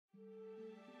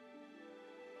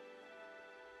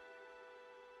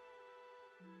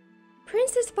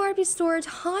Princess Barbie soared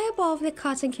high above the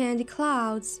cotton candy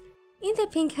clouds, in the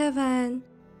pink heaven,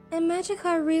 a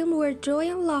magical realm where joy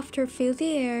and laughter filled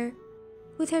the air.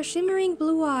 With her shimmering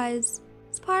blue eyes,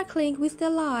 sparkling with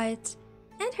delight,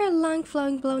 and her long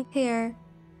flowing blonde hair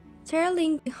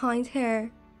trailing behind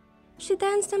her, she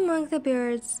danced among the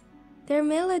birds, their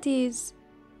melodies,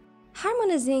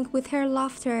 harmonizing with her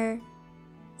laughter.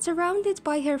 Surrounded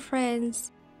by her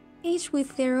friends, each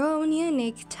with their own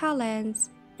unique talents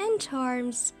and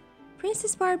charms,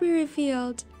 Princess Barbie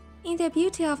revealed in the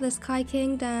beauty of the Sky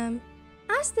Kingdom.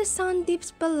 As the sun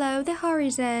dips below the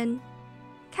horizon,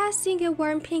 casting a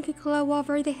warm pink glow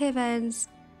over the heavens,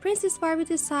 Princess Barbie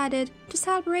decided to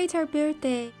celebrate her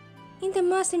birthday in the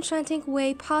most enchanting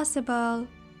way possible.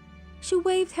 She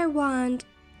waved her wand,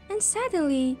 and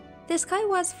suddenly, the sky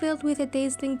was filled with a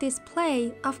dazzling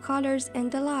display of colors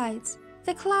and delights.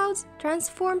 The clouds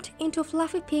transformed into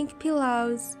fluffy pink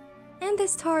pillows, and the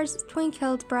stars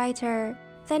twinkled brighter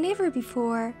than ever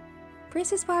before.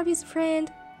 Princess Barbie's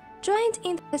friend joined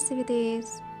in the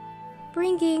festivities,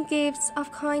 bringing gifts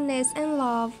of kindness and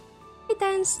love. They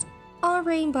danced on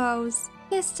rainbows,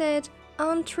 feasted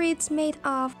on treats made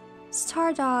of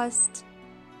stardust,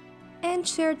 and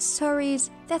shared stories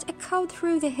that echoed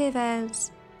through the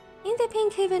heavens. In the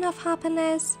pink heaven of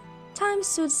happiness, time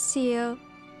stood still,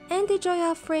 and the joy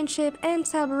of friendship and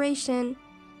celebration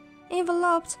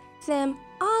enveloped them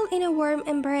all in a warm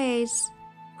embrace,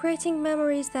 creating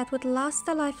memories that would last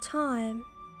a lifetime.